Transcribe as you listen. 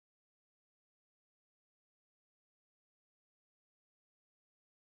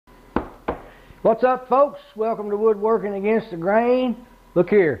What's up, folks? Welcome to Woodworking Against the Grain.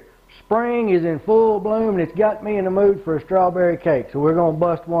 Look here, spring is in full bloom and it's got me in the mood for a strawberry cake. So we're going to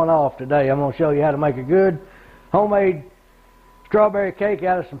bust one off today. I'm going to show you how to make a good homemade strawberry cake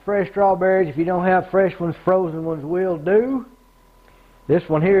out of some fresh strawberries. If you don't have fresh ones, frozen ones will do. This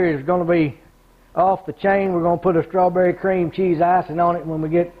one here is going to be off the chain. We're going to put a strawberry cream cheese icing on it when we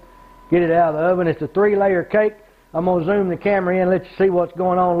get it out of the oven. It's a 3-layer cake. I'm going to zoom the camera in and let you see what's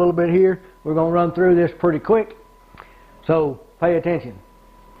going on a little bit here. We're going to run through this pretty quick, so pay attention.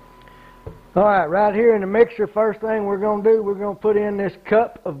 Alright, right here in the mixture, first thing we're going to do, we're going to put in this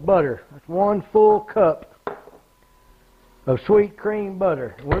cup of butter. That's 1 full cup of sweet cream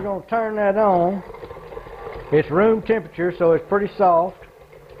butter. We're going to turn that on. It's room temperature, so it's pretty soft.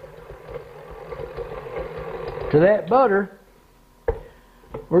 To that butter,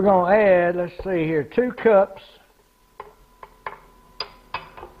 we're going to add, let's see here, 2 cups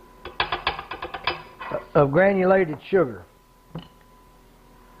of granulated sugar.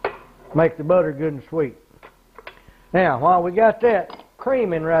 Make the butter good and sweet. Now, while we got that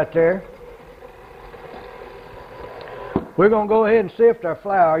creaming right there, we're going to go ahead and sift our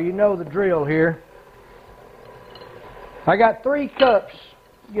flour. You know the drill here. I got 3 cups.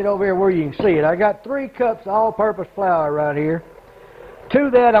 Get over here where you can see it. I got 3 cups of all-purpose flour right here. To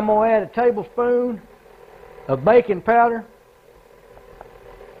that, I'm going to add a tablespoon of baking powder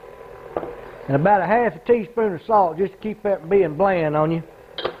and about a half a teaspoon of salt, just to keep that from being bland on you.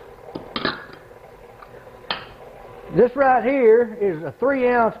 This right here is a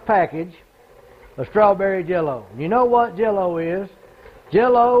 3-ounce package of strawberry Jell-O. You know what Jell-O is?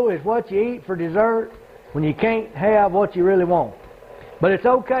 Jell-O is what you eat for dessert when you can't have what you really want. But it's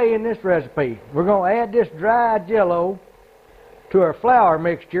okay in this recipe. We're going to add this dry Jell-O to our flour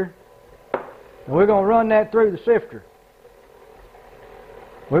mixture, and we're going to run that through the sifter.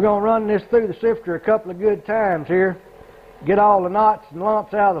 We're going to run this through the sifter a couple of good times here. Get all the knots and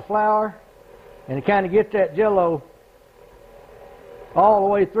lumps out of the flour, and kind of get that Jell-O all the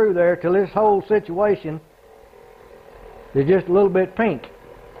way through there till this whole situation is just a little bit pink.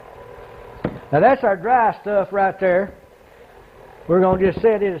 Now that's our dry stuff right there. We're going to just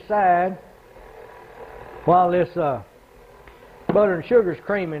set it aside while this butter and sugar's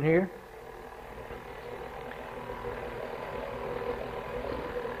creaming here.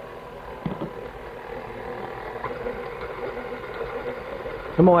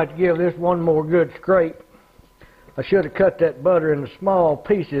 I'm going to have to give this one more good scrape. I should have cut that butter into small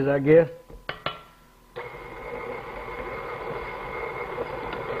pieces, I guess.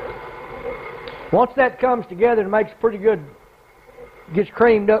 Once that comes together and makes pretty good, gets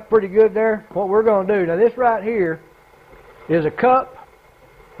creamed up pretty good there, what we're going to do, now this right here is a cup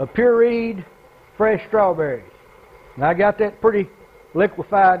of pureed fresh strawberries. Now I got that pretty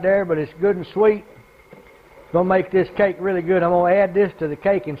liquefied there, but it's good and sweet. It's going to make this cake really good. I'm going to add this to the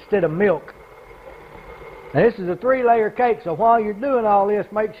cake instead of milk. Now this is a 3-layer cake, so while you're doing all this,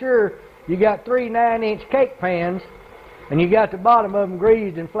 make sure you got 3 9-inch cake pans and you got the bottom of them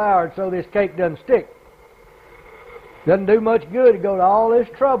greased and floured so this cake doesn't stick. Doesn't do much good to go to all this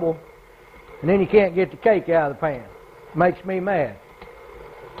trouble and then you can't get the cake out of the pan. Makes me mad.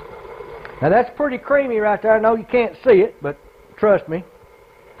 Now that's pretty creamy right there. I know you can't see it, but trust me,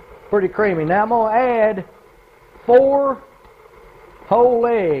 pretty creamy. Now I'm going to add 4 whole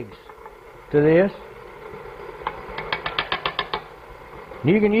eggs to this.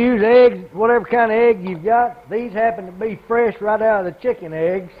 You can use eggs, whatever kind of egg you've got. These happen to be fresh right out of the chicken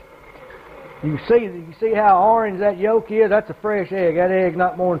eggs. You see how orange that yolk is? That's a fresh egg. That egg's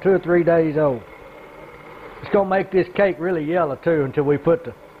not more than 2 or 3 days old. It's going to make this cake really yellow too until we put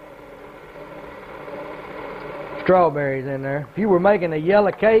the strawberries in there. If you were making a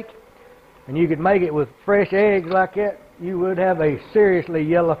yellow cake and you could make it with fresh eggs like that, you would have a seriously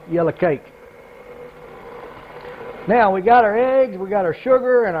yellow cake. Now we got our eggs, we got our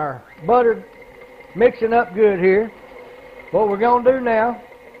sugar and our butter mixing up good here. What we're going to do now,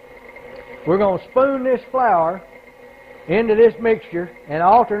 we're going to spoon this flour into this mixture and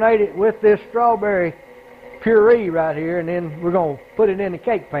alternate it with this strawberry puree right here, and then we're going to put it in the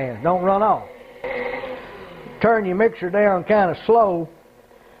cake pans. Don't run off. Turn your mixer down kind of slow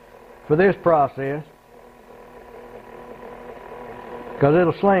for this process because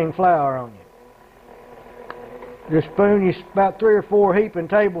it'll sling flour on you. Just spoon you about 3 or 4 heaping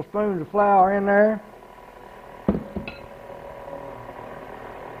tablespoons of flour in there.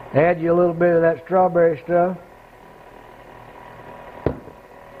 Add you a little bit of that strawberry stuff.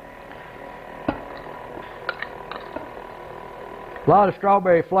 A lot of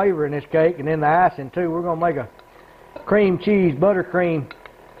strawberry flavor in this cake, and then the icing too. We're going to make a cream cheese buttercream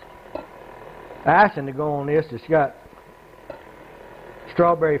icing to go on this. It's got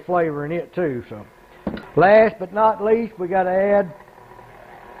strawberry flavor in it too. So, last but not least, we got to add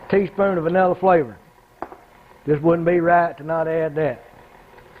a teaspoon of vanilla flavor. Just wouldn't be right to not add that.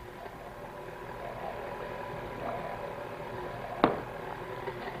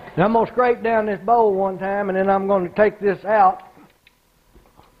 Now I'm going to scrape down this bowl one time, and then I'm going to take this out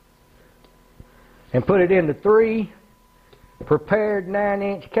and put it into 3 prepared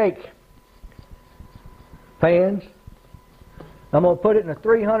 9-inch cake pans. I'm going to put it in a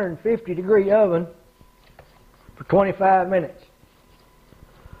 350-degree oven for 25 minutes.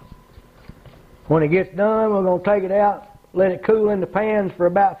 When it gets done, we're going to take it out, let it cool in the pans for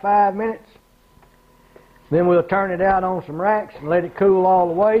about 5 minutes. Then we'll turn it out on some racks and let it cool all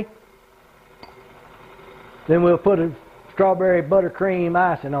the way. Then we'll put a strawberry buttercream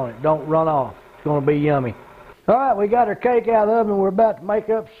icing on it. Don't run off. It's going to be yummy. Alright, we got our cake out of the oven. We're about to make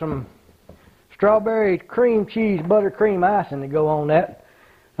up some strawberry cream cheese buttercream icing to go on that.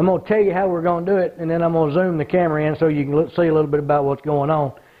 I'm going to tell you how we're going to do it, and then I'm going to zoom the camera in so you can see a little bit about what's going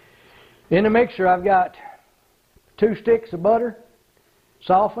on. In the mixer, I've got 2 sticks of butter,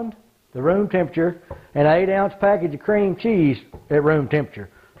 softened to room temperature, and an 8-ounce package of cream cheese at room temperature.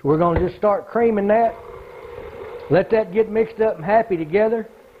 So we're going to just start creaming that. Let that get mixed up and happy together.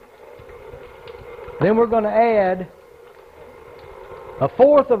 Then we're going to add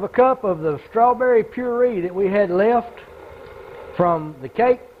 1/4 cup of the strawberry puree that we had left from the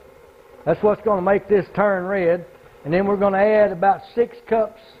cake. That's what's going to make this turn red. And then we're going to add about 6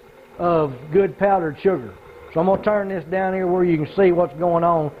 cups of good powdered sugar. So I'm going to turn this down here where you can see what's going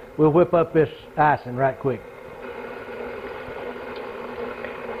on. We'll whip up this icing right quick.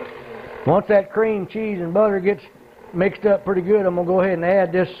 Once that cream cheese and butter gets mixed up pretty good, I'm going to go ahead and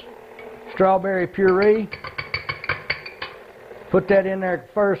add this strawberry puree. Put that in there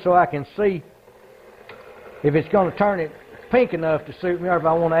first so I can see if it's going to turn it pink enough to suit me, or if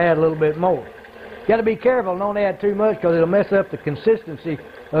I want to add a little bit more. You got to be careful, don't add too much, because it'll mess up the consistency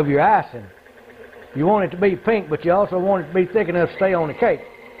of your icing. You want it to be pink, but you also want it to be thick enough to stay on the cake.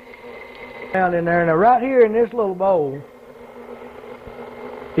 Down in there. Now right here in this little bowl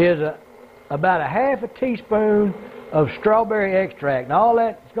is about a 1/2 teaspoon of strawberry extract. And all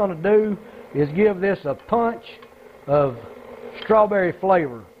that's going to do is give this a punch of strawberry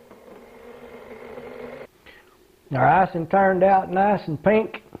flavor. Our icing turned out nice and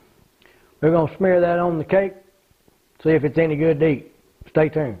pink. We're going to smear that on the cake, see if it's any good to eat. Stay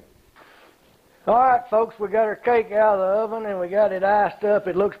tuned. Alright folks, we got our cake out of the oven and we got it iced up.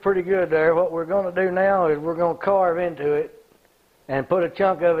 It looks pretty good there. What we're going to do now is we're going to carve into it and put a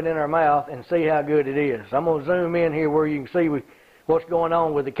chunk of it in our mouth and see how good it is. I'm going to zoom in here where you can see what's going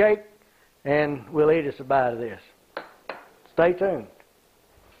on with the cake, and we'll eat us a bite of this. Stay tuned.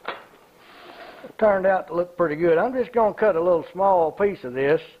 It turned out to look pretty good. I'm just going to cut a little small piece of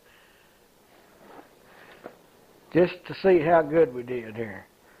this just to see how good we did here.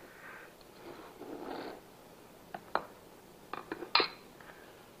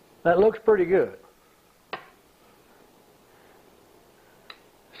 That looks pretty good.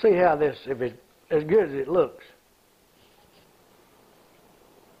 See how this, if it's as good as it looks.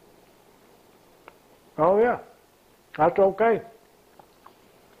 Oh yeah, that's okay.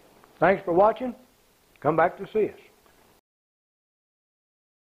 Thanks for watching. Come back to see us.